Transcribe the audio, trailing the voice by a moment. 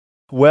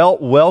Well,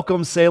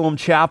 welcome Salem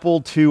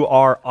Chapel to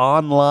our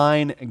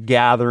online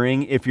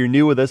gathering. If you're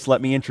new with us,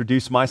 let me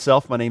introduce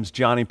myself. My name's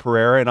Johnny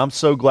Pereira, and I'm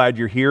so glad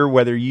you're here,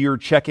 whether you're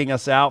checking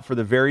us out for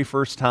the very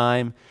first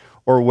time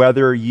or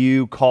whether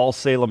you call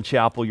Salem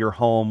Chapel your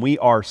home. We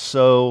are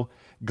so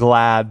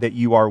glad that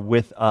you are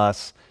with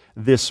us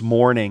this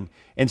morning.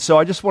 And so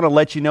I just want to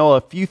let you know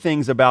a few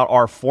things about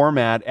our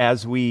format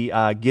as we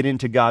get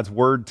into God's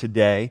Word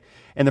today.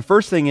 And the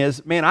first thing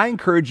is, I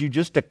encourage you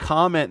just to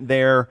comment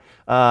there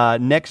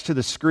next to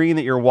the screen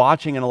that you're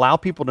watching and allow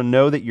people to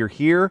know that you're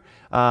here.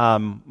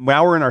 Now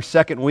we're in our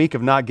second week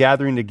of not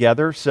gathering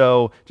together,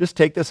 so just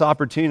take this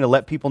opportunity to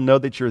let people know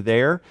that you're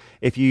there.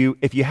 If you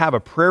have a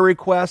prayer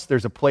request,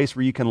 there's a place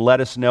where you can let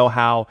us know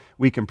how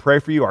we can pray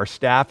for you. Our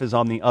staff is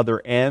on the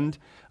other end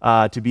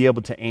to be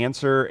able to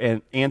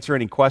answer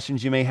any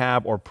questions you may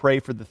have or pray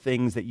for the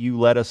things that you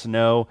let us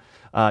know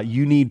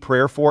you need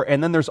prayer for.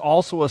 And then there's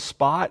also a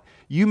spot,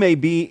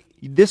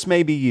 this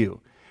may be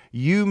you.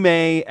 You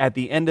may, at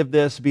the end of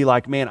this, be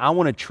like, I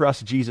want to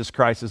trust Jesus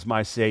Christ as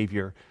my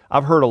Savior.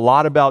 I've heard a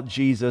lot about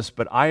Jesus,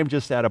 but I am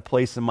just at a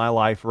place in my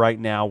life right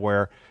now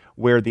where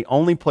the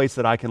only place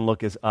that I can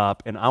look is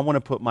up, and I want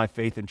to put my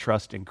faith and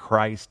trust in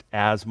Christ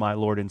as my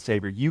Lord and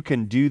Savior. You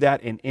can do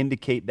that and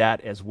indicate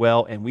that as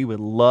well, and we would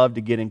love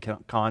to get in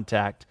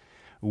contact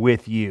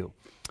with you.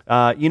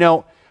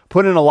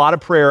 Put in a lot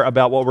of prayer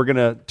about what we're going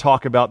to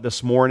talk about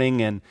this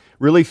morning, and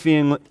really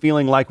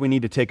feeling like we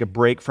need to take a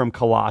break from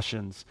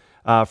Colossians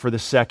for the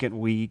second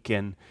week.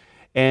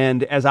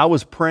 And as I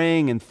was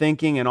praying and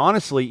thinking, and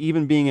honestly,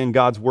 even being in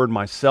God's Word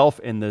myself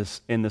in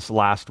this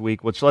last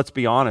week, which, let's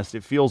be honest,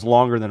 it feels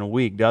longer than a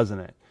week, doesn't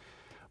it?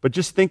 But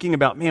just thinking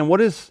about, what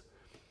does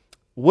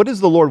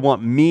the Lord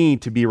want me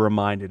to be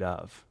reminded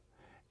of?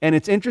 And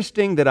it's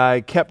interesting that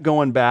I kept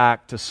going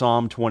back to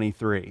Psalm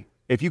 23.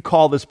 If you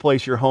call this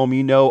place your home,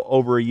 you know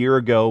over a year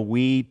ago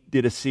we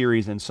did a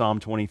series in Psalm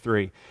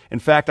 23. In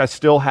fact, I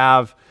still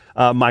have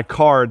my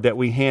card that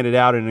we handed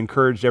out and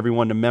encouraged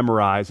everyone to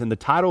memorize, and the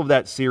title of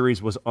that series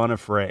was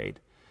Unafraid.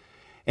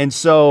 And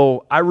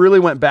so I really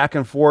went back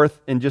and forth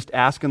and just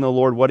asking the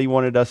Lord what He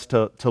wanted us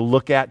to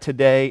look at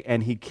today,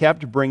 and He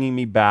kept bringing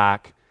me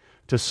back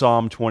to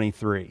Psalm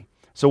 23.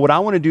 So what I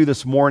want to do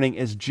this morning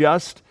is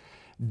just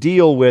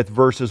deal with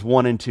verses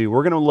 1 and 2.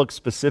 We're going to look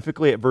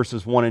specifically at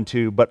verses 1 and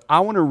 2, but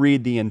I want to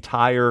read the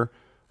entire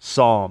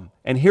psalm.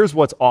 And here's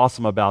what's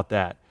awesome about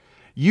that.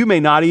 You may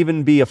not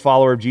even be a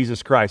follower of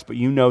Jesus Christ, but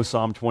you know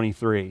Psalm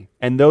 23.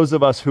 And those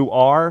of us who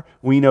are,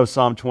 we know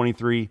Psalm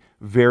 23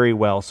 very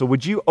well. So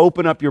would you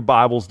open up your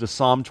Bibles to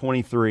Psalm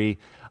 23?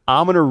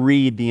 I'm going to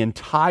read the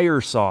entire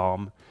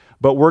psalm,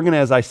 but we're going to,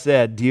 as I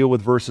said, deal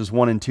with verses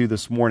 1 and 2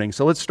 this morning.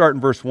 So let's start in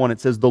verse 1.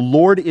 It says, "The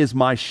Lord is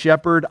my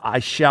shepherd, I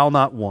shall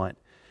not want.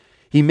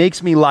 He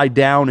makes me lie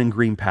down in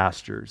green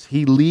pastures.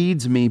 He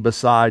leads me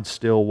beside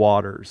still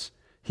waters.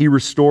 He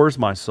restores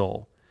my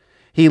soul.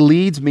 He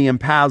leads me in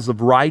paths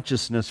of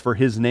righteousness for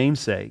His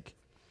name's sake.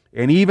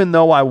 And even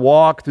though I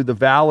walk through the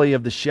valley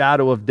of the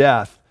shadow of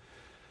death,"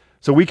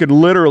 so we could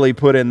literally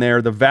put in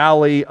there the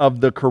valley of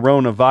the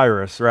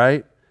coronavirus,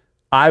 right?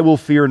 "I will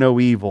fear no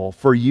evil,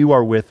 for You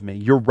are with me.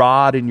 Your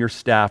rod and Your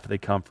staff, they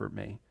comfort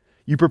me.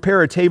 You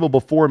prepare a table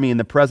before me in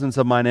the presence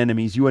of mine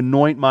enemies. You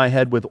anoint my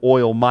head with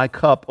oil. My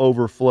cup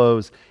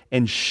overflows.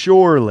 And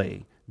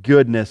surely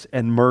goodness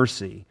and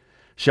mercy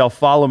shall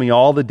follow me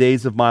all the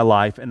days of my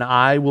life, and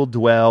I will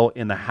dwell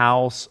in the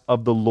house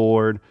of the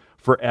Lord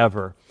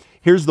forever."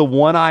 Here's the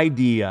one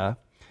idea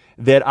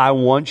that I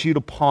want you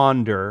to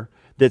ponder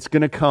that's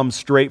going to come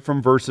straight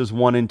from verses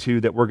 1 and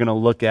 2 that we're going to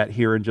look at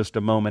here in just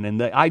a moment.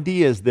 And the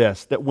idea is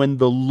this, that when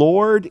the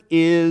Lord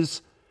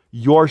is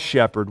your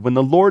shepherd, when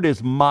the Lord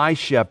is my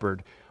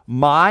shepherd,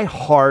 my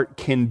heart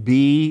can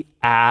be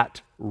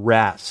at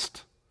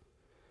rest.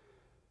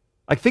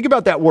 Like, think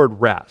about that word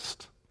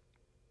rest.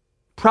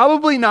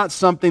 Probably not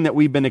something that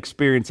we've been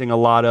experiencing a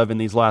lot of in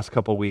these last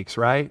couple weeks,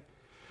 right?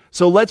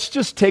 So let's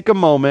just take a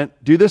moment,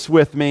 do this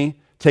with me,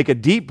 take a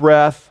deep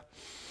breath,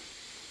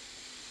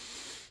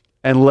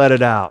 and let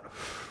it out.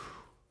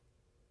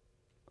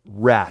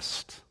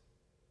 Rest.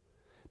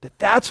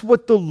 That's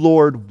what the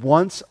Lord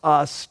wants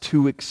us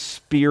to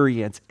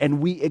experience. And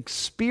we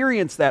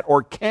experience that,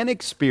 or can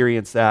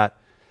experience that,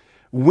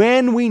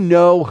 when we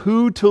know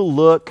who to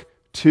look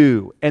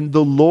to. And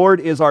the Lord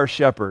is our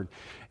shepherd.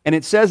 And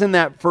it says in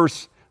that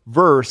first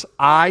verse,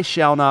 "I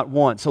shall not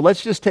want." So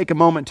let's just take a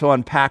moment to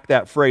unpack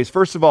that phrase.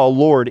 First of all,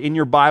 Lord, in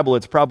your Bible,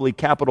 it's probably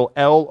capital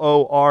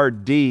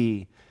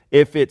L-O-R-D.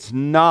 If it's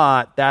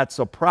not, that's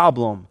a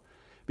problem.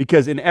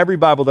 Because in every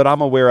Bible that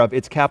I'm aware of,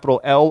 it's capital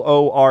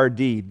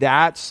L-O-R-D.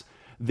 That's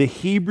the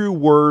Hebrew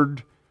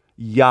word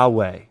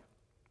Yahweh.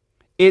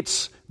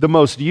 It's the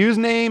most used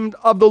name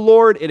of the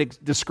Lord.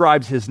 It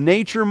describes His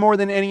nature more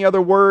than any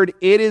other word.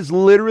 It is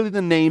literally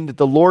the name that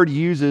the Lord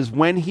uses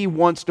when He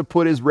wants to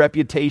put His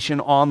reputation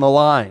on the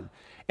line.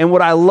 And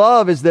what I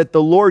love is that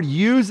the Lord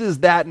uses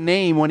that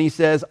name when He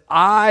says,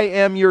 "I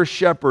am your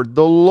shepherd,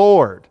 the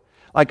Lord."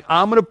 Like,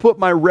 I'm going to put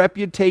my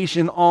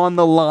reputation on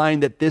the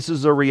line that this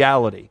is a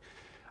reality.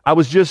 I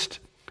was just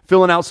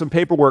filling out some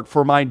paperwork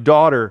for my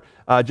daughter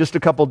just a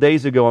couple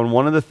days ago, and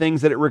one of the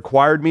things that it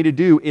required me to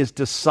do is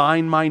to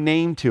sign my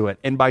name to it.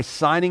 And by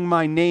signing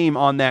my name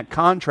on that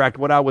contract,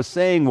 what I was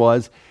saying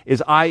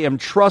is I am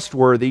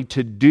trustworthy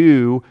to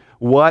do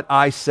what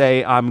I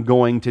say I'm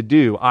going to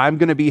do. I'm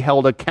going to be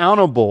held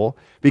accountable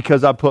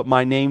because I put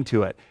my name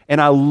to it.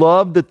 And I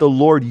love that the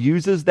Lord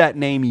uses that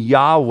name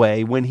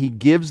Yahweh when he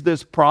gives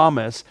this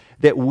promise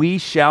that we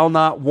shall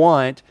not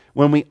want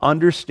when we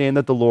understand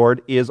that the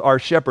Lord is our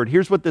shepherd.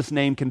 Here's what this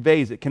name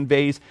conveys. It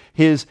conveys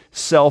his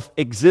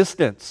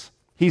self-existence.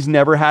 He's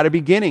never had a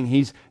beginning.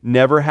 He's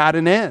never had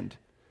an end.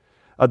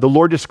 The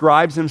Lord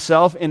describes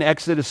himself in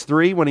Exodus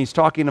 3 when he's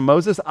talking to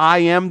Moses, I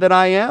am that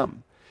I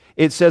am.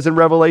 It says in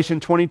Revelation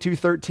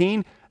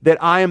 22:13 that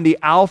I am the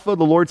Alpha.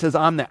 The Lord says,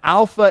 I'm the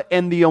Alpha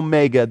and the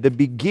Omega, the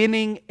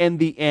beginning and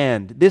the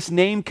end. This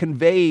name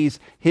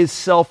conveys his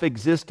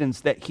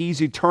self-existence, that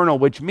he's eternal,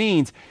 which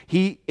means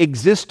he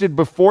existed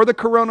before the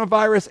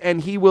coronavirus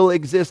and he will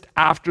exist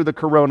after the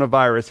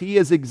coronavirus. He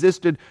has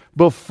existed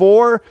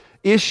before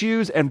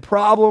issues and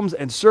problems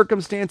and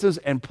circumstances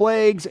and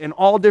plagues and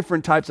all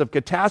different types of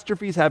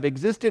catastrophes have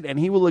existed, and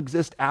he will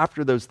exist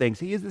after those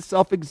things. He is the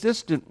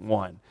self-existent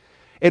one.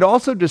 It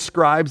also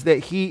describes that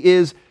he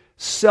is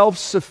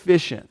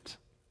self-sufficient.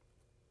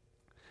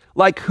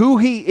 Like who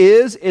he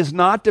is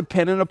not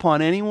dependent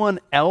upon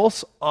anyone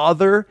else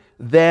other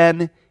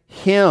than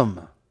him.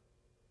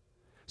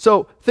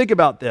 So think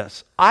about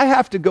this. I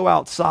have to go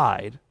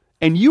outside,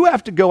 and you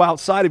have to go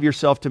outside of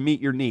yourself to meet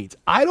your needs.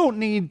 I don't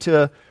need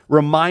to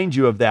remind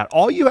you of that.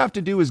 All you have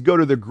to do is go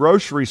to the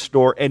grocery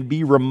store and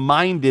be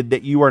reminded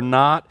that you are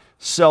not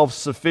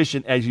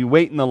self-sufficient as you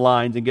wait in the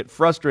lines and get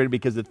frustrated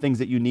because the things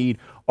that you need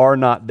are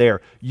not there.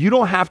 You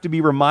don't have to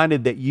be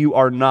reminded that you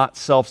are not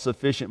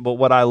self-sufficient, but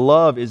what I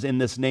love is in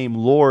this name,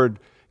 Lord,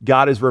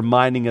 God is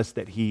reminding us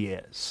that he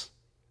is.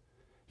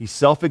 He's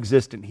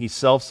self-existent. He's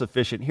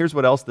self-sufficient. Here's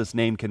what else this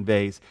name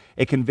conveys.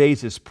 It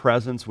conveys his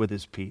presence with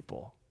his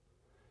people.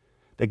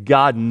 That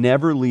God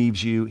never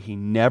leaves you. He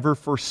never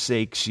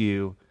forsakes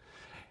you.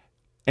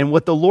 And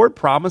what the Lord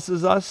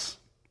promises us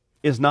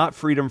is not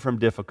freedom from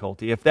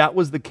difficulty. If that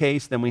was the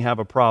case, then we have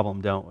a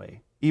problem, don't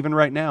we? Even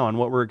right now in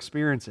what we're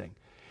experiencing.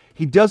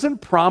 He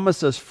doesn't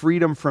promise us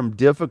freedom from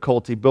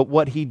difficulty, but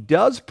what he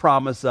does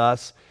promise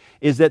us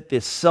is that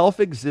this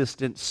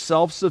self-existent,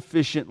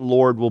 self-sufficient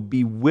Lord will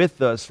be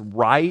with us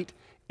right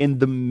in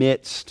the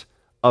midst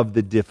of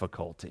the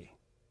difficulty.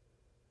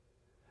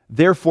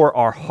 Therefore,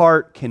 our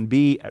heart can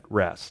be at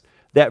rest.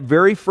 That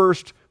very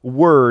first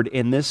word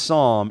in this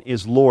psalm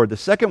is Lord. The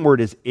second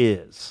word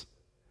is.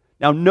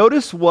 Now,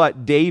 notice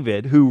what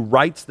David, who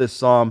writes this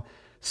psalm,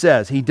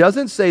 says. He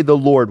doesn't say the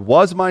Lord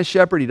was my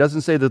shepherd. He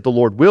doesn't say that the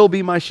Lord will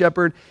be my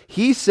shepherd.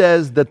 He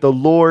says that the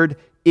Lord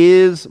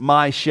is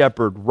my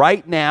shepherd.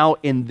 Right now,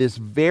 in this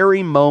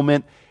very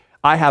moment,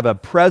 I have a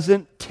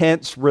present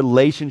tense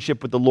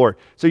relationship with the Lord.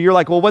 So you're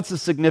like, well, what's the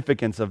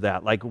significance of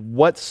that? Like,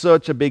 what's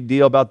such a big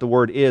deal about the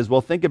word is?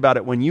 Well, think about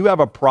it. When you have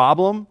a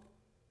problem,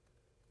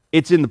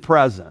 it's in the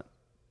present,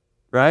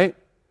 right?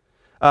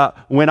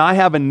 When I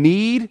have a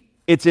need,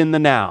 it's in the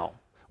now.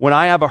 When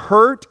I have a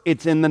hurt,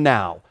 it's in the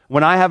now.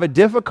 When I have a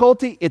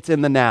difficulty, it's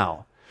in the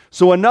now.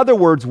 So in other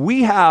words,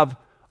 we have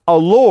a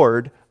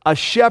Lord, a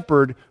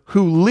shepherd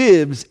who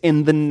lives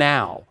in the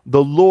now.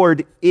 The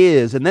Lord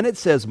is. And then it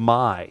says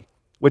my,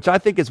 which I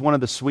think is one of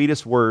the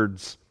sweetest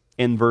words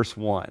in verse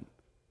 1.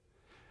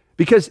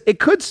 Because it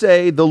could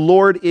say the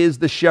Lord is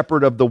the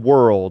shepherd of the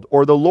world,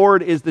 or the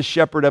Lord is the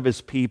shepherd of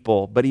his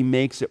people, but he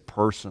makes it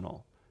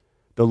personal.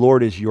 The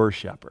Lord is your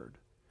shepherd.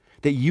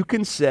 That you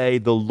can say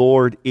the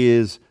Lord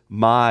is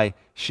my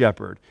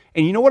shepherd.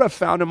 And you know what I've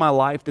found in my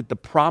life? That the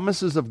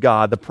promises of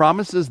God, the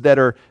promises that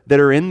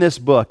are in this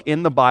book,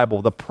 in the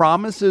Bible, the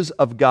promises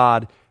of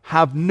God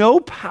have no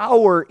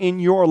power in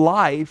your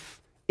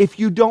life if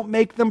you don't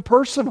make them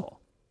personal.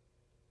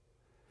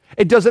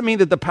 It doesn't mean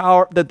that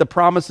the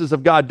promises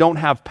of God don't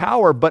have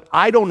power, but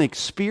I don't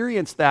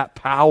experience that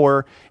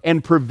power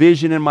and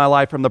provision in my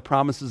life from the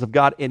promises of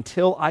God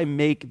until I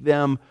make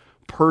them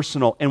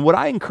personal. And what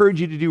I encourage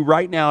you to do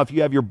right now, if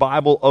you have your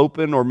Bible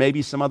open or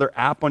maybe some other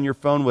app on your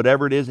phone,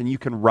 whatever it is, and you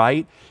can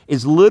write,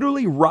 is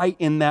literally write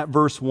in that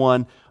verse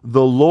 1,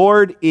 the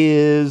Lord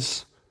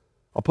is,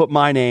 I'll put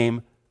my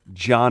name,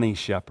 Johnny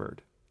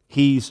Shepherd.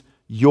 He's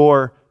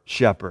your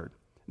shepherd.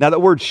 Now, that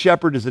word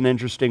shepherd is an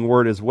interesting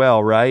word as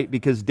well, right?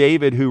 Because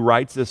David, who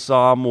writes this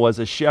psalm, was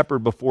a shepherd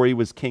before he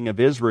was king of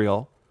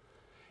Israel.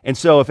 And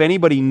so if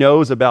anybody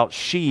knows about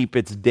sheep,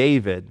 it's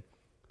David.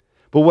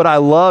 But what I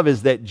love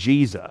is that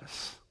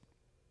Jesus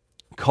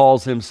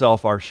calls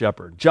himself our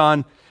shepherd.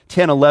 John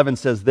 10:11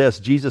 says this.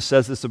 Jesus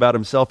says this about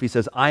himself. He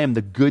says, I am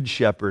the good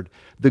shepherd.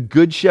 The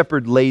good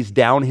shepherd lays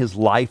down his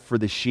life for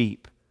the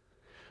sheep.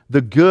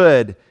 The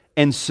good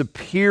and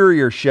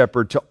superior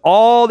shepherd to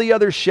all the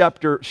other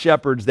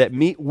shepherds that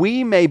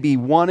we may be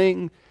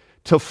wanting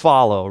to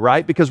follow,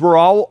 right? Because we're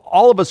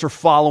all of us are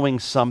following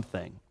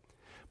something.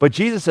 But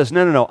Jesus says,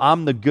 no,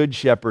 I'm the good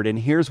shepherd, and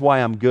here's why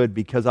I'm good,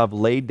 because I've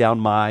laid down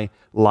my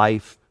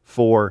life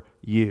for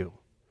you.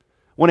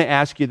 want to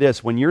ask you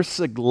this. When you're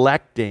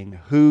selecting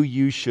who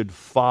you should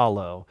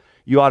follow,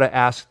 you ought to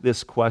ask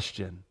this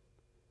question.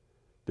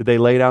 Did they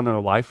lay down their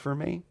life for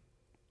me?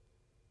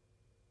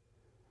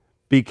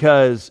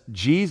 Because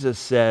Jesus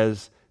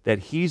says that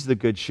he's the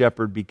good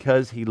shepherd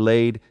because he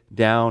laid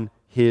down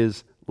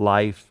his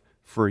life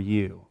for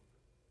you.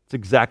 It's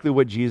exactly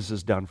what Jesus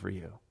has done for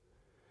you.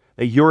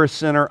 That you're a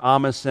sinner,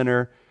 I'm a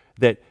sinner,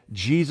 that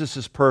Jesus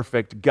is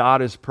perfect,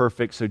 God is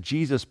perfect, so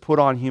Jesus put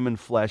on human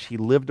flesh. He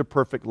lived a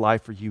perfect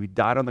life for you. He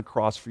died on the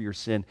cross for your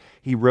sin.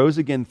 He rose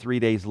again 3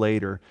 days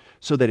later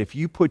so that if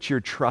you put your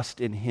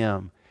trust in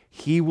him,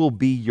 he will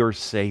be your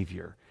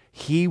Savior.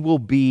 He will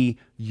be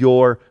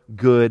your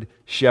good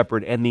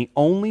shepherd. And the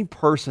only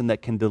person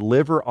that can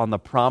deliver on the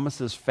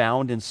promises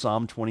found in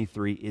Psalm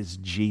 23 is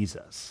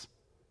Jesus.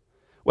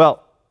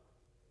 Well,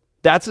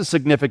 that's the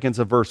significance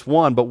of verse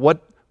 1, but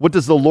what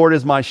does the Lord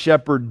as my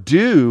shepherd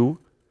do?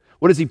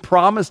 What does he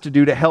promise to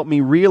do to help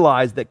me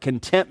realize that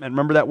contentment,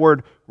 remember that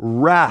word,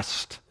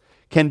 rest,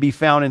 can be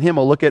found in him?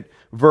 Well, look at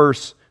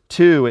verse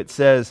 2. It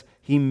says,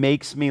 he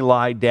makes me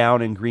lie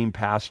down in green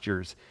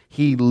pastures.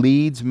 He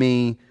leads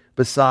me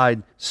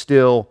beside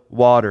still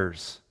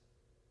waters.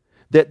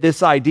 That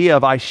this idea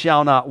of I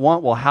shall not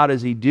want, well, how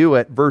does he do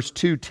it? Verse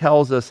 2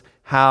 tells us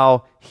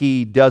how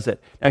he does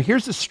it. Now,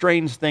 here's the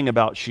strange thing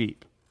about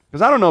sheep.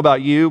 Because I don't know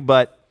about you,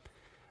 but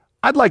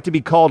I'd like to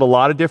be called a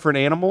lot of different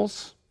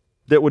animals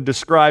that would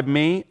describe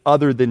me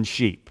other than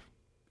sheep.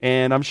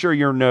 And I'm sure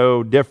you're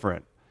no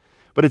different.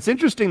 But it's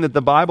interesting that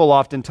the Bible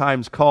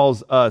oftentimes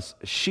calls us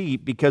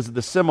sheep because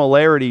the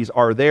similarities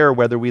are there,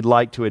 whether we'd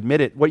like to admit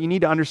it. What you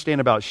need to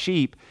understand about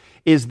sheep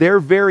is their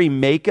very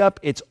makeup,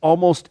 it's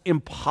almost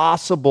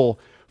impossible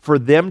for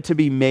them to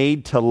be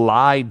made to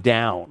lie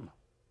down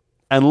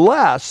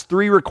unless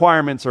 3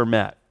 requirements are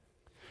met.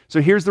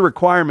 So here's the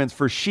requirements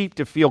for sheep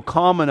to feel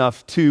calm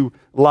enough to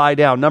lie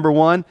down. Number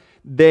 1,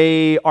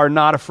 they are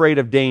not afraid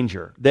of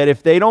danger. That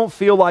if they don't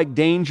feel like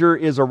danger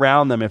is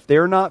around them, if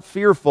they're not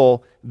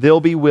fearful,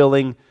 they'll be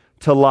willing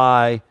to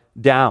lie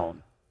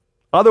down.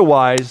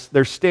 Otherwise,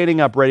 they're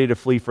standing up ready to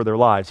flee for their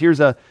lives.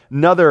 Here's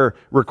another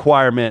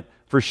requirement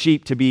for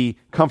sheep to be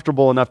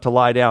comfortable enough to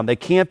lie down. They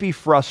can't be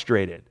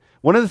frustrated.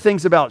 One of the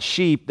things about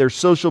sheep, their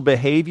social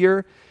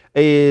behavior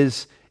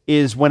is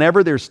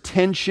whenever there's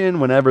tension,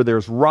 whenever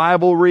there's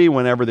rivalry,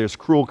 whenever there's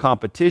cruel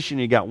competition,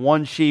 you got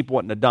one sheep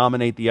wanting to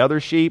dominate the other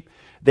sheep,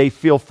 they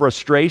feel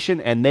frustration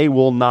and they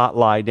will not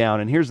lie down.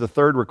 And here's the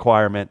third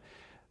requirement.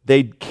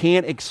 They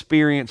can't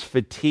experience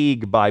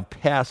fatigue by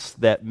pests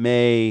that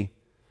may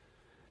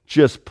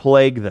just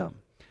plague them.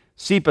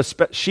 Sheep,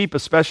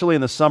 especially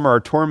in the summer, are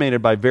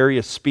tormented by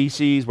various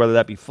species, whether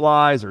that be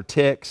flies or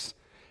ticks.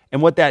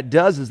 And what that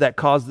does is that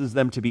causes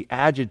them to be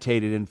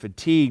agitated and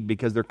fatigued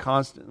because they're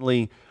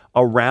constantly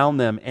around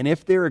them. And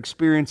if they're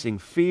experiencing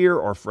fear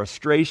or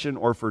frustration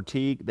or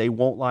fatigue, they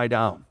won't lie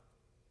down.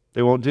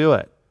 They won't do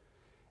it.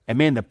 And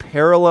man, the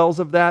parallels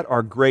of that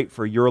are great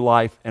for your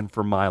life and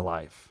for my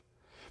life.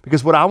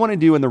 Because what I want to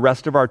do in the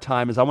rest of our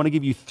time is I want to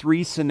give you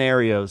 3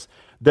 scenarios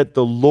that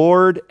the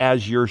Lord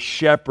as your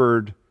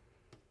shepherd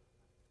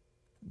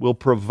will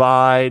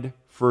provide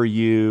for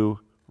you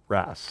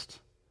rest.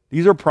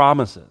 These are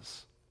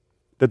promises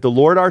that the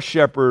Lord our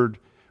shepherd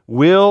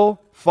will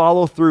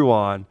follow through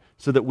on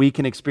so that we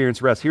can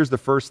experience rest. Here's the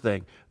first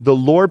thing. The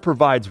Lord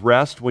provides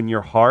rest when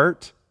your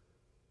heart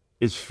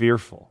is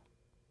fearful.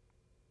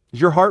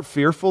 Is your heart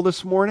fearful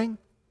this morning?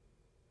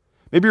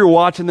 Maybe you're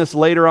watching this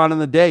later on in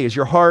the day. Is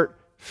your heart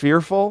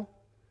fearful?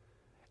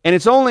 And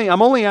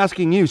I'm only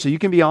asking you so you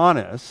can be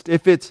honest.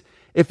 If it's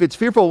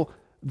fearful,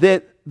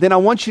 then I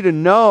want you to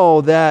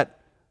know that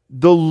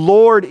the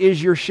Lord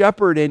is your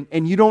shepherd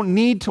and you don't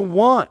need to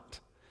want.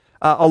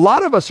 A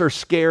lot of us are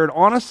scared,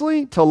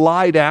 honestly, to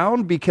lie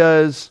down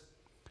because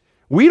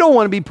we don't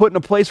want to be put in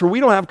a place where we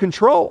don't have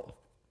control.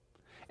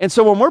 And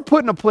so when we're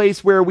put in a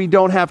place where we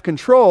don't have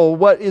control,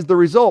 what is the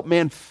result?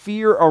 Man,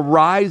 fear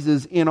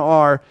arises in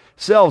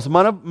ourselves.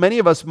 Many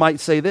of us might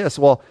say this,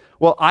 well,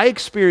 I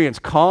experience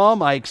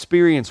calm, I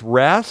experience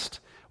rest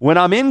when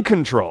I'm in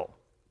control.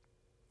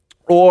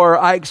 Or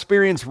I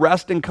experience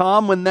rest and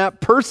calm when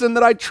that person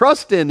that I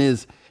trust in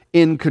is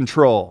in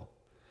control.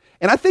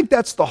 And I think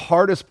that's the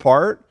hardest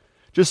part.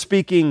 Just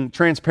speaking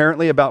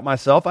transparently about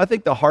myself, I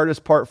think the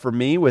hardest part for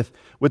me with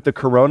the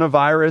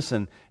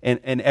coronavirus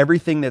and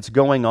everything that's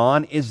going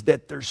on is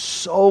that there's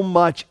so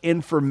much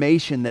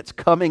information that's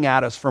coming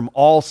at us from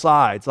all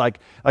sides. Like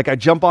I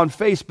jump on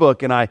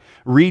Facebook and I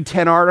read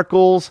 10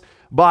 articles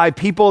by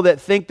people that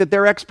think that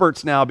they're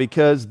experts now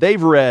because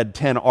they've read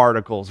 10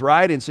 articles,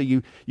 right? And so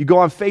you go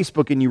on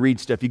Facebook and you read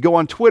stuff. You go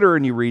on Twitter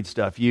and you read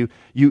stuff. You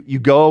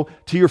go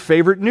to your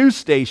favorite news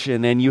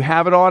station and you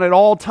have it on at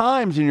all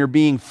times and you're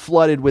being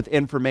flooded with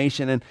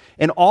information.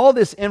 And all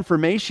this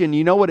information,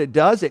 you know what it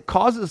does? It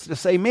causes us to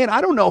say, man,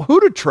 I don't know who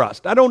to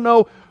trust. I don't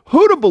know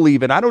who to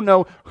believe in. I don't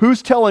know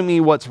who's telling me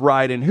what's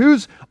right and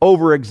who's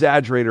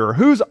over-exaggerated or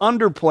who's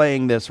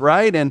underplaying this,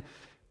 right? And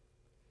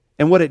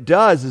what it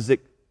does is it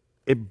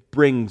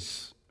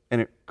brings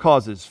and it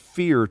causes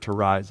fear to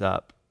rise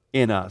up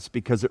in us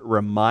because it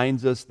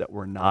reminds us that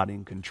we're not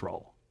in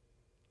control.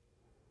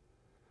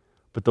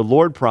 But the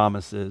Lord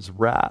promises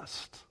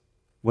rest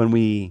when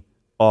we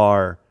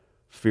are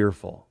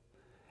fearful.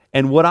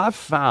 And what I've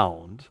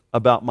found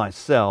about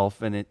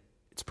myself, and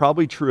it's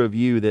probably true of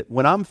you, that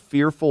when I'm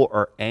fearful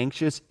or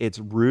anxious, it's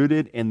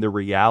rooted in the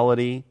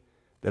reality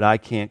that I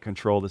can't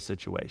control the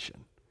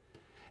situation.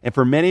 And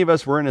for many of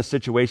us, we're in a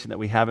situation that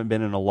we haven't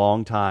been in a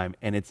long time,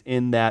 and it's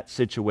in that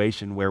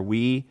situation where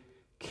we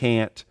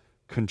can't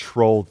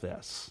control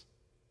this.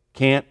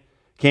 Can't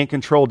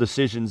control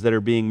decisions that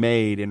are being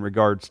made in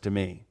regards to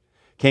me.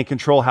 Can't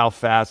control how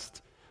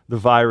fast the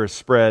virus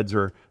spreads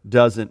or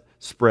doesn't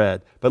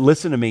spread. But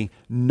listen to me,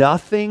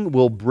 nothing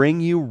will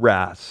bring you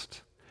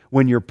rest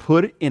when you're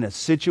put in a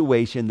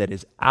situation that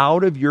is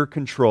out of your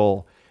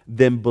control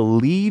than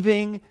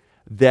believing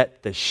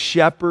that the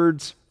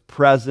shepherd's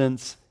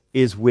presence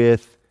is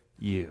with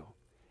you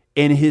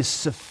in his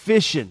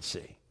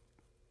sufficiency.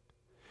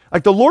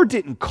 Like the Lord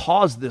didn't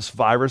cause this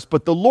virus,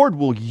 but the Lord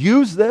will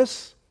use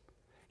this.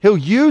 He'll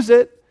use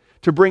it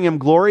to bring him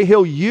glory.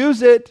 He'll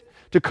use it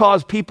to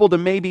cause people to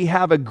maybe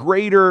have a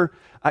greater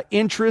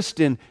interest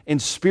in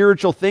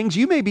spiritual things.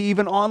 You may be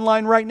even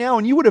online right now,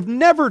 and you would have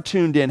never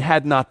tuned in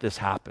had not this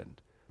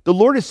happened. The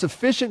Lord is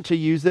sufficient to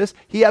use this.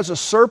 He has a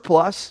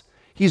surplus.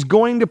 He's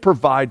going to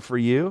provide for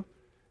you,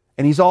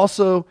 and he's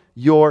also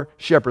your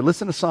shepherd.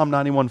 Listen to Psalm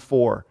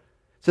 91:4. It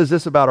says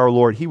this about our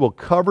Lord: He will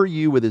cover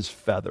you with his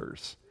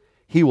feathers.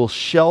 He will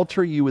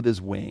shelter you with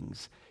his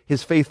wings.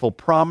 His faithful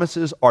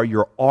promises are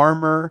your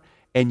armor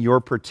and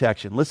your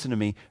protection. Listen to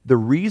me. The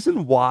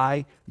reason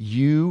why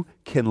you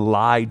can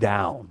lie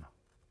down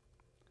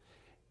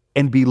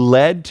and be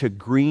led to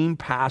green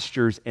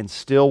pastures and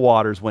still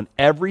waters when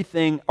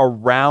everything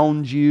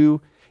around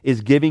you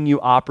is giving you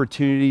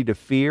opportunity to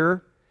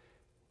fear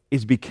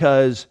is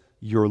because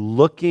you're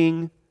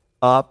looking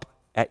up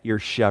at your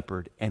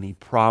shepherd and he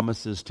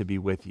promises to be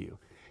with you.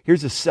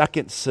 Here's a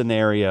second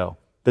scenario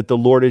that the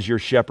Lord as your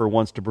shepherd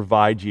wants to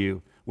provide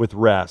you with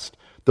rest.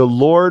 The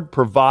Lord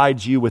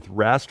provides you with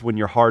rest when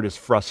your heart is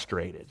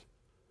frustrated.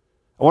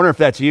 I wonder if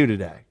that's you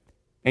today.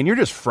 And you're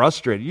just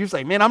frustrated. You're just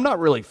like, man, I'm not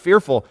really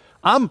fearful.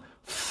 I'm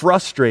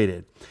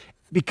frustrated.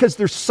 Because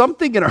there's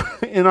something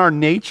in our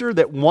nature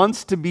that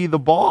wants to be the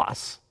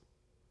boss.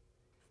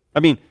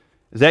 I mean,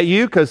 is that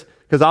you? Because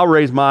I'll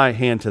raise my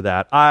hand to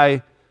that.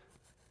 I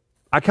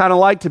kind of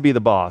like to be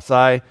the boss.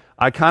 I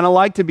kind of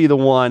like to be the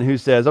one who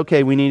says,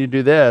 okay, we need to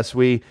do this.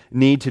 We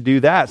need to do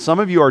that. Some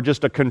of you are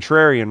just a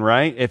contrarian,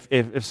 right?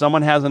 If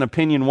someone has an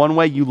opinion one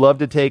way, you love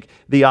to take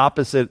the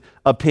opposite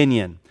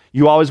opinion.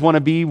 You always want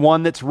to be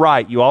one that's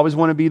right. You always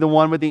want to be the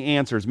one with the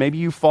answers. Maybe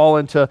you fall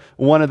into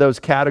one of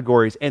those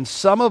categories. And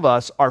some of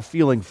us are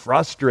feeling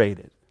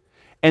frustrated.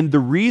 And the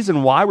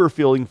reason why we're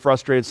feeling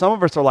frustrated, some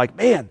of us are like,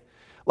 man,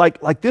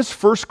 like this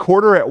first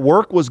quarter at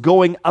work was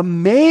going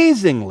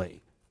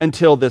amazingly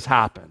until this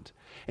happened.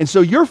 And so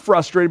you're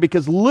frustrated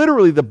because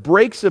literally the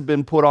brakes have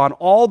been put on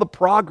all the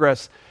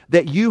progress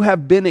that you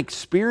have been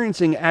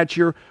experiencing at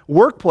your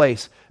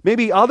workplace.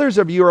 Maybe others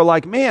of you are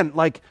like, man,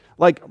 like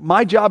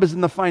my job is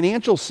in the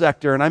financial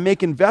sector and I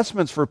make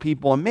investments for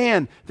people, and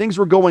man, things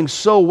were going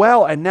so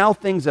well and now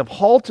things have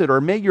halted, or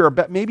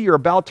maybe you're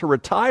about to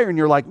retire and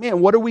you're like,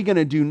 man, what are we going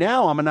to do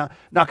now? I'm not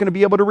going to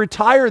be able to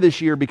retire this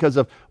year because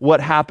of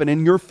what happened,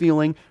 and you're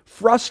feeling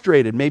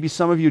frustrated. Maybe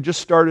some of you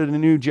just started a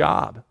new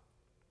job,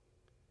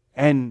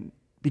 and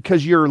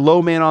because you're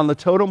low man on the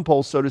totem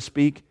pole, so to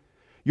speak,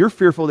 you're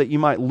fearful that you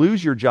might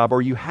lose your job,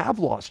 or you have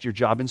lost your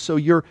job, and so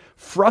you're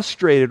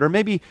frustrated. Or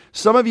maybe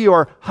some of you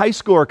are high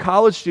school or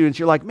college students.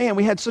 You're like, man,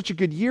 we had such a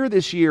good year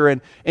this year,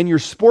 and your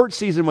sports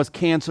season was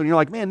canceled. And you're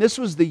like, man, this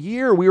was the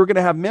year we were going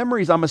to have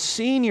memories. I'm a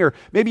senior.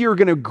 Maybe you're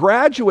going to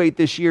graduate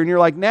this year, and you're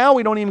like, now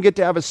we don't even get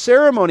to have a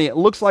ceremony. It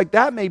looks like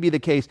that may be the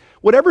case.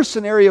 Whatever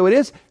scenario it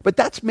is, but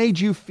that's made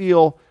you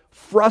feel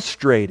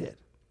frustrated.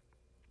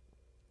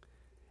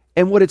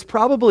 And what it's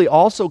probably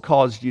also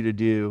caused you to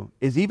do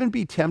is even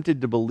be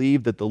tempted to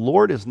believe that the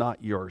Lord is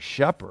not your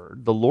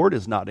shepherd, the Lord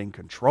is not in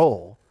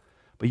control,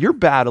 but you're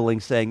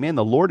battling saying, man,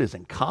 the Lord is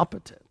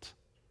incompetent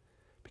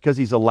because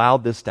he's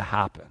allowed this to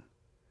happen.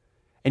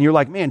 And you're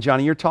like, man,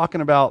 Johnny, you're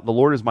talking about the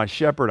Lord is my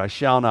shepherd, I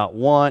shall not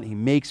want, he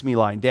makes me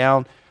lie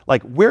down.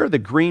 Like, where are the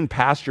green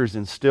pastures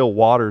and still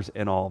waters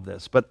in all of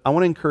this? But I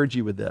want to encourage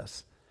you with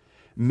this.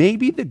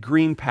 Maybe the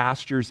green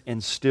pastures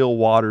and still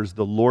waters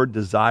the Lord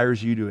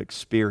desires you to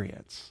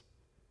experience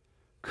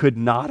could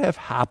not have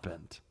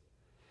happened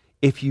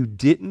if you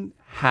didn't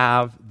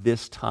have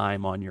this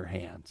time on your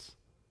hands.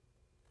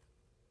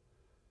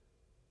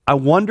 I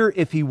wonder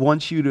if he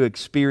wants you to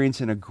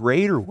experience in a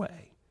greater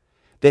way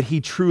that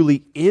he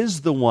truly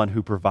is the one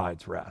who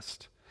provides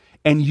rest,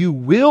 and you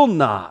will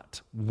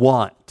not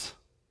want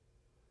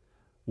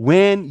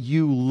when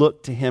you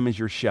look to him as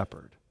your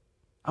shepherd.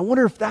 I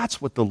wonder if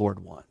that's what the Lord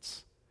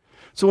wants.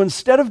 So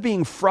instead of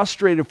being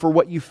frustrated for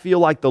what you feel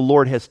like the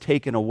Lord has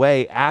taken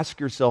away, ask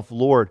yourself,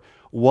 Lord,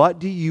 what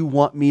do you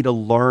want me to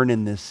learn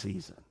in this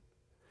season?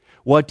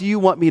 What do you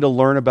want me to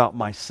learn about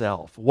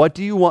myself? What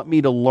do you want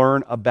me to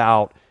learn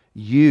about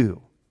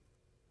you?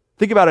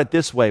 Think about it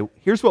this way.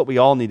 Here's what we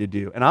all need to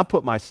do, and I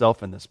put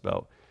myself in this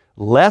boat.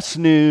 Less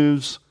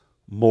news,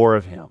 more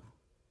of him.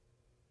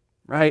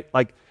 Right?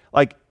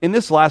 Like in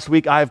this last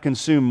week, I have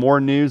consumed more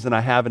news than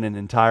I have in an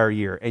entire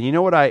year. And you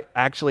know what I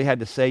actually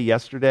had to say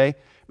yesterday?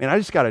 Man, I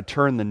just got to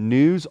turn the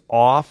news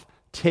off,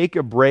 take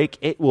a break.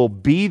 It will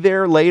be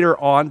there later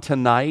on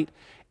tonight,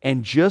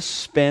 and just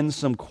spend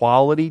some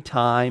quality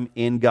time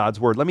in God's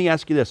Word. Let me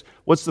ask you this.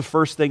 What's the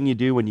first thing you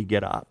do when you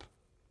get up?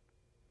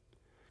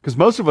 Because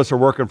most of us are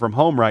working from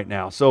home right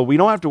now, so we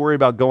don't have to worry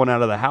about going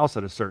out of the house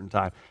at a certain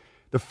time.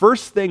 The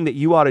first thing that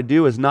you ought to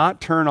do is not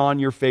turn on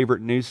your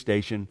favorite news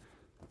station,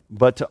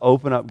 but to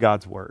open up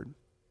God's Word,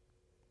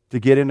 to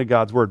get into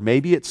God's Word.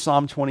 Maybe it's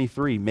Psalm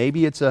 23.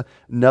 Maybe it's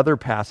another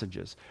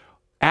passages.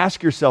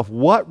 Ask yourself,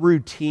 what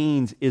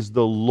routines is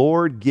the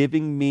Lord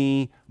giving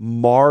me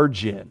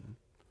margin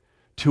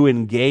to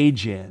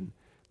engage in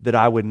that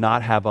I would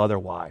not have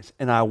otherwise?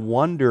 And I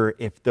wonder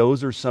if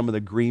those are some of the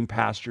green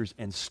pastures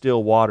and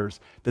still waters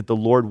that the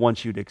Lord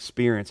wants you to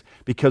experience.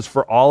 Because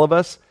for all of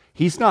us,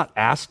 He's not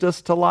asked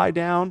us to lie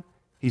down.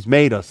 He's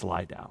made us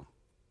lie down.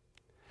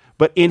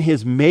 But in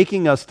His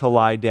making us to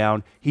lie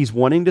down, He's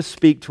wanting to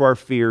speak to our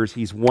fears.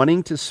 He's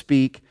wanting to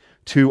speak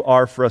to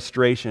our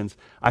frustrations.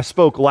 I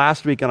spoke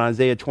last week on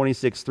Isaiah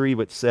 26:3,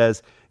 which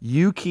says,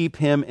 "You keep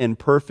him in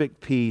perfect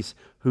peace,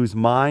 whose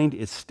mind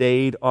is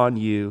stayed on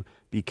you,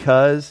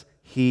 because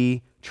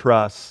he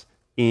trusts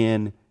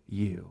in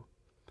you."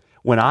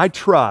 When I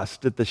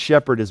trust that the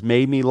shepherd has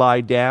made me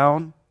lie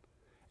down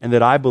and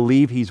that I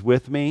believe he's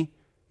with me,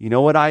 you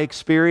know what I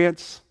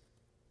experience?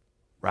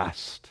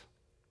 Rest.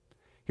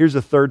 Here's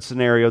a third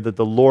scenario that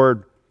the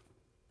Lord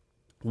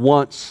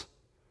wants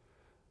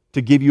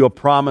to give you a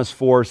promise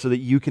for so that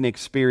you can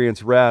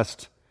experience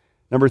rest.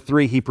 Number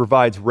 3, He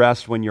provides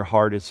rest when your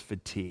heart is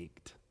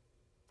fatigued.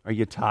 Are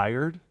you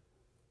tired?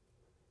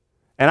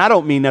 And I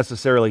don't mean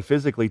necessarily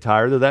physically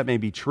tired, though that may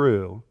be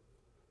true.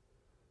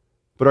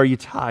 But are you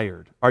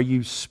tired? Are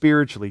you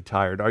spiritually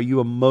tired? Are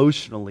you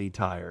emotionally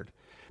tired?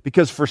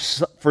 Because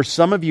for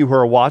some of you who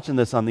are watching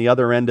this on the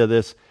other end of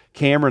this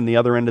camera and the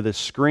other end of this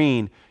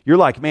screen, you're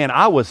like, man,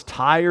 I was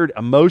tired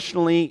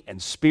emotionally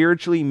and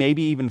spiritually,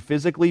 maybe even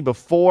physically,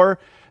 before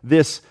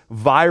this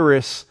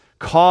virus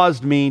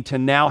caused me to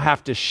now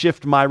have to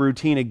shift my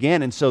routine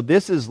again. And so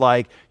this is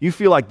like, you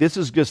feel like this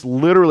is just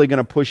literally going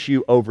to push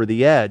you over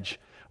the edge.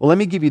 Well, let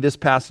me give you this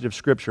passage of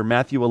Scripture,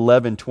 Matthew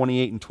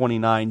 11:28 and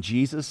 29.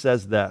 Jesus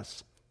says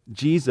this.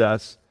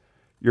 Jesus,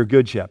 your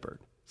good shepherd,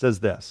 says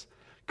this.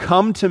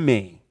 "Come to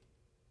me."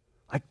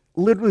 Like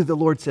literally the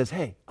Lord says,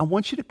 hey, I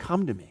want you to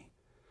come to me.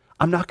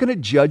 I'm not going to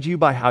judge you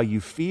by how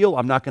you feel.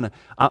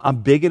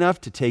 I'm big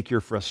enough to take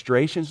your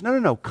frustrations.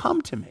 No.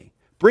 Come to me.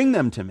 Bring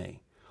them to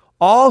me.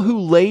 All who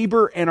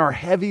labor and are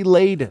heavy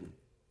laden,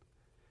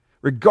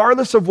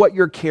 regardless of what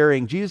you're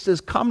carrying, Jesus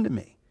says, come to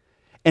me,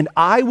 and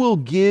I will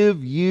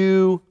give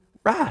you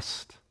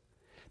rest.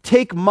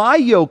 Take my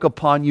yoke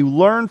upon you,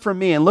 learn from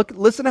me. And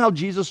listen how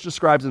Jesus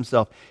describes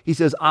himself. He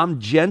says, I'm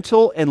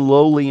gentle and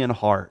lowly in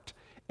heart,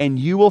 and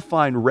you will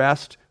find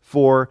rest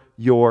for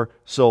your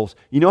souls.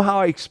 You know how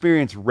I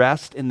experience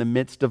rest in the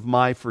midst of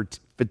my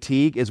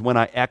fatigue is when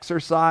I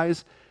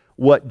exercise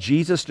what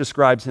Jesus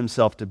describes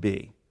himself to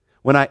be.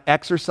 When I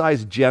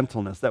exercise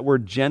gentleness, that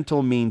word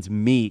gentle means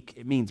meek.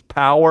 It means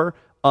power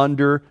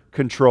under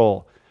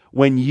control.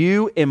 When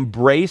you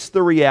embrace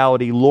the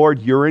reality,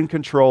 Lord, you're in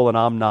control and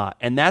I'm not.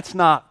 And that's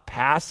not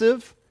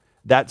passive,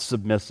 that's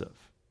submissive.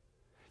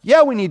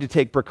 Yeah, we need to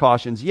take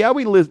precautions. Yeah,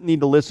 we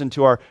need to listen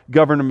to our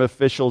government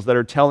officials that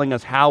are telling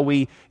us how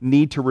we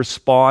need to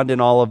respond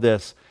in all of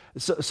this.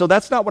 So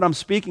that's not what I'm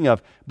speaking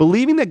of.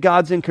 Believing that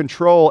God's in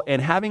control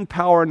and having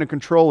power under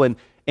control and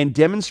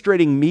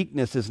demonstrating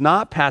meekness is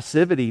not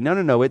passivity.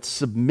 No, it's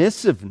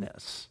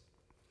submissiveness.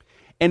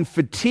 And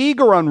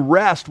fatigue or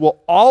unrest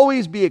will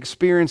always be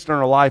experienced in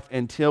our life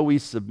until we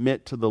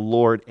submit to the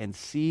Lord and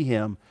see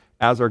him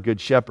as our good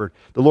shepherd.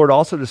 The Lord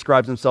also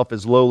describes himself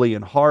as lowly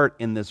in heart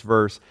in this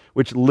verse,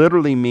 which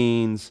literally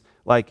means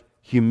like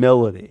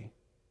humility.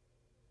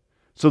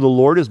 So the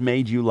Lord has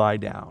made you lie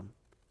down.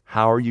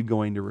 How are you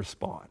going to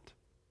respond?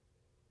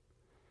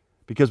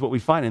 Because what we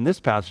find in this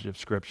passage of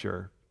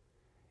Scripture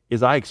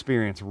is I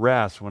experience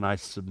rest when I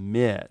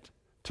submit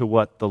to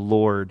what the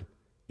Lord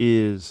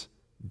is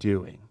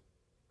doing.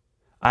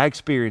 I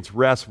experience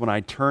rest when I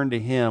turn to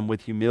him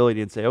with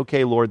humility and say,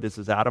 okay, Lord, this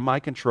is out of my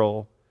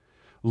control.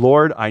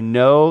 Lord, I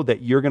know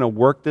that you're going to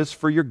work this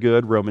for your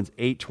good, Romans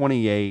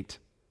 8:28.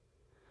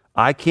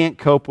 I can't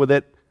cope with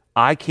it.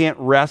 I can't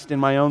rest in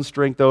my own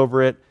strength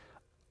over it.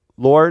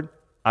 Lord,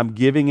 I'm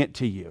giving it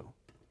to you.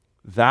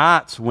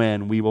 That's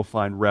when we will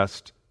find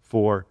rest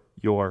for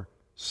your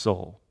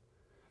soul.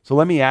 So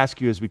let me ask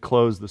you as we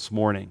close this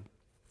morning,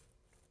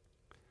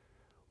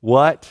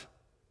 what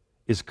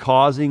is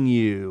causing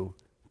you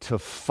to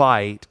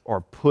fight or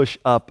push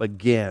up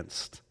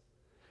against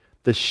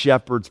the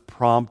shepherd's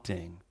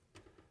prompting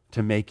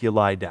to make you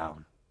lie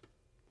down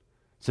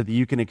so that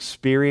you can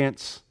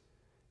experience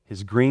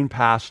his green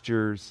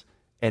pastures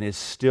and his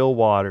still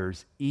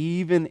waters,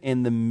 even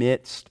in the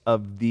midst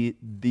of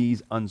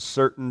these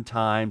uncertain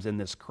times and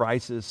this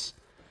crisis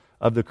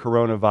of the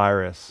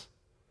coronavirus?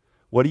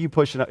 what are you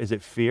pushing up? Is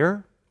it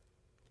fear?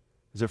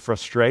 Is it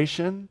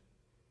frustration?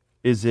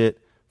 Is it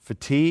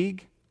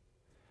fatigue?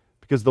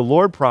 Because the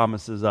Lord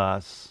promises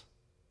us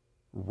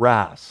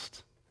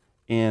rest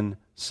in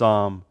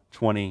Psalm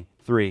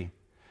 23.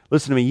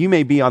 Listen to me, you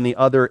may be on the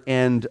other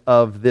end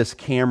of this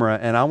camera,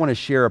 and I want to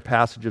share a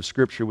passage of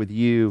Scripture with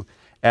you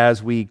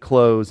as we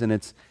close, and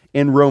it's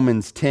in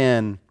Romans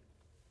 10,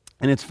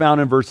 and it's found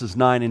in verses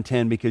 9 and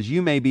 10, because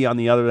you may be on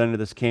the other end of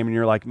this camera, and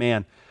you're like,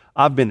 man,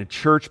 I've been to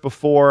church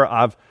before,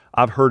 I've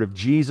heard of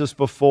Jesus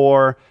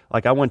before,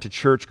 like I went to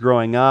church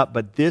growing up,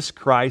 but this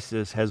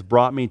crisis has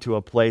brought me to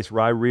a place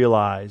where I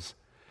realize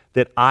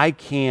that I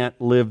can't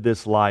live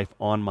this life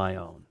on my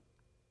own.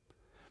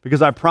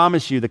 Because I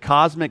promise you, the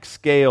cosmic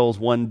scales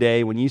one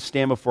day, when you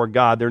stand before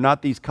God, they're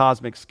not these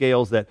cosmic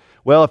scales that,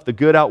 well, if the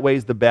good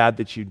outweighs the bad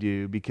that you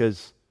do,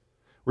 because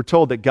we're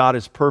told that God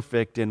is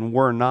perfect and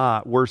we're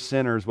not. We're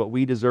sinners. What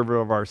we deserve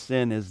of our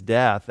sin is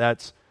death.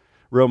 That's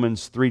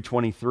Romans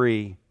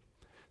 3:23.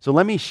 So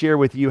let me share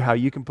with you how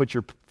you can put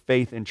your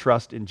faith and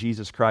trust in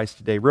Jesus Christ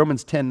today.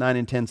 Romans 10:9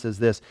 and 10 says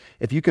this: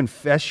 if you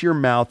confess your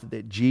mouth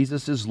that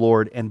Jesus is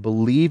Lord and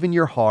believe in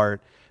your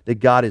heart that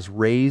God has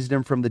raised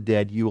him from the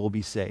dead, you will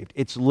be saved.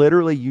 It's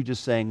literally you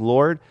just saying,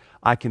 Lord,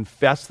 I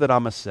confess that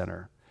I'm a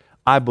sinner.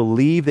 I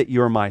believe that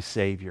you're my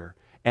Savior.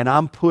 And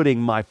I'm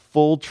putting my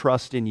full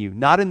trust in you,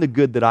 not in the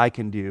good that I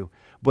can do,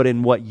 but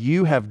in what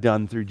you have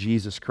done through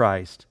Jesus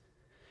Christ.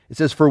 It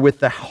says, for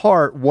with the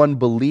heart one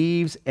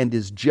believes and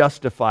is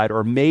justified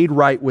or made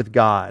right with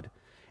God,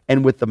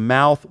 and with the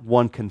mouth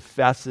one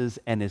confesses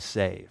and is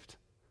saved.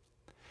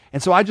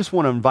 And so I just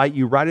want to invite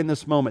you right in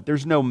this moment.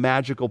 There's no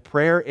magical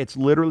prayer. It's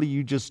literally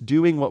you just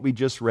doing what we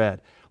just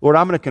read. Lord,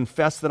 I'm going to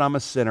confess that I'm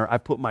a sinner. I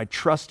put my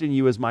trust in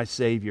you as my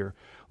Savior.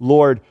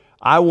 Lord,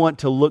 I want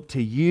to look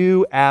to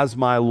you as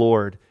my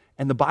Lord.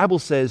 And the Bible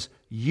says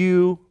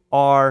you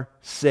are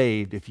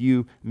saved if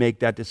you make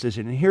that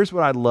decision. And here's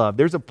what I love.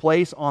 There's a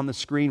place on the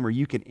screen where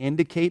you can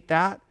indicate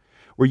that,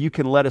 where you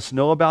can let us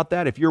know about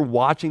that. If you're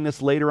watching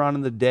this later on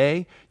in the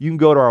day, you can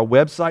go to our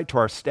website, to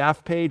our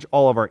staff page.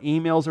 All of our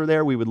emails are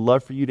there. We would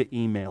love for you to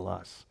email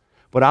us.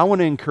 But I want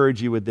to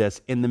encourage you with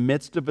this. In the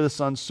midst of this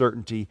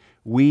uncertainty,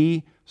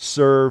 we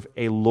serve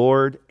a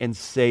Lord and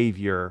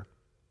Savior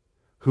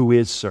who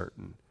is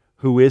certain,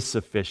 who is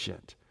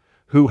sufficient,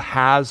 who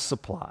has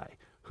supply,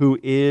 who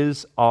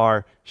is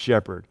our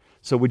shepherd.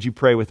 So would you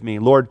pray with me?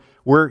 Lord,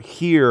 we're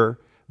here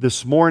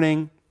this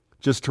morning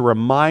just to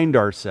remind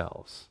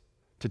ourselves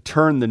to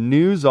turn the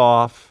news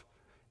off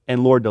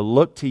and, Lord, to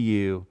look to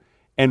you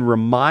and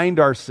remind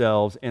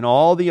ourselves in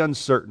all the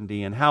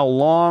uncertainty and how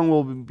long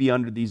we'll be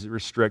under these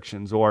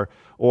restrictions,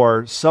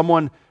 or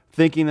someone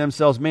thinking to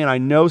themselves, man, I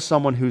know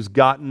someone who's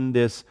gotten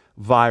this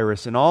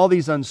virus, and all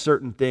these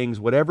uncertain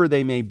things, whatever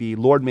they may be.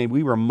 Lord, may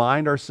we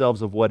remind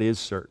ourselves of what is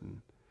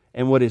certain.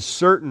 And what is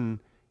certain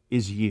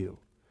is you.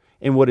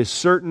 And what is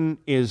certain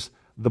is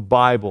the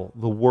Bible,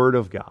 the Word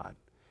of God.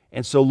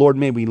 And so, Lord,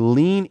 may we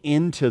lean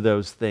into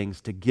those things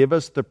to give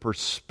us the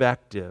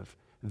perspective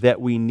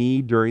that we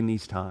need during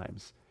these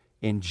times.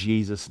 In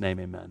Jesus' name,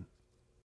 amen.